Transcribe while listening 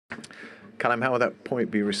Calum, how will that point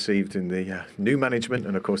be received in the new management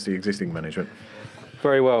and, of course, the existing management?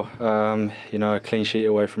 Very well. A clean sheet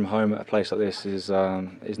away from home at a place like this is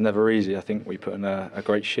never easy. I think we put in a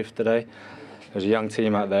great shift today. There's a young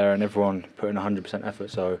team out there and everyone put in 100% effort,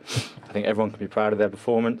 so I think everyone can be proud of their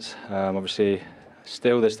performance. Obviously,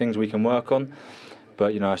 still there's things we can work on,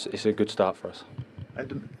 but it's a good start for us.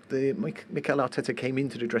 Mikel Arteta came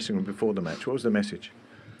into the dressing room before the match. What was the message?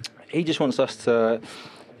 He just wants us to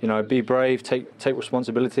be brave, take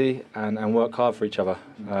responsibility and work hard for each other.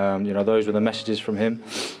 Those were the messages from him.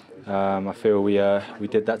 I feel we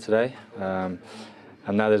did that today.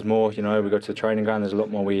 And now there's more, we go to the training ground, there's a lot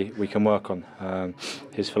more we can work on.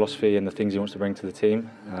 His philosophy and the things he wants to bring to the team.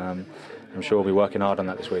 I'm sure we'll be working hard on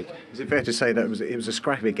that this week. Is it fair to say that it was a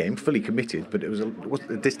scrappy game, fully committed, but it was a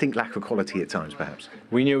distinct lack of quality at times, perhaps?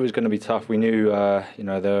 We knew it was going to be tough. We knew, they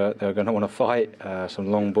were going to want to fight, some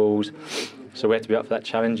long balls. So we had to be up for that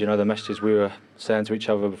challenge. The messages we were saying to each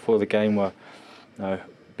other before the game were,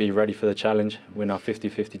 be ready for the challenge, win our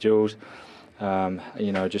 50-50 duels.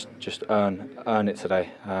 Just earn it today,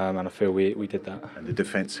 and I feel we did that. And the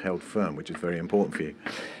defence held firm, which is very important for you.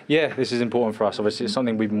 Yeah, this is important for us. Obviously, it's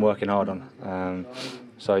something we've been working hard on. I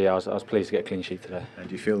was pleased to get a clean sheet today. And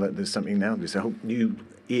do you feel that there's something now? There's a whole new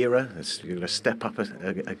era. You're going to step up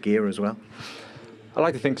a gear as well. I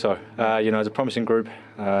like to think so. It's a promising group,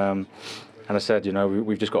 and I said,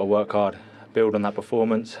 we've just got to work hard. Build on that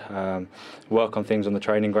performance, work on things on the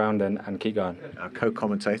training ground and keep going. Our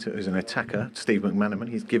co-commentator is an attacker, Steve McManaman.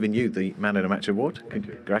 He's given you the Man of the Match award.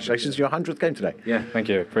 Congratulations, your 100th game today. Yeah, thank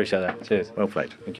you. Appreciate that. Cheers. Well played. Thank you.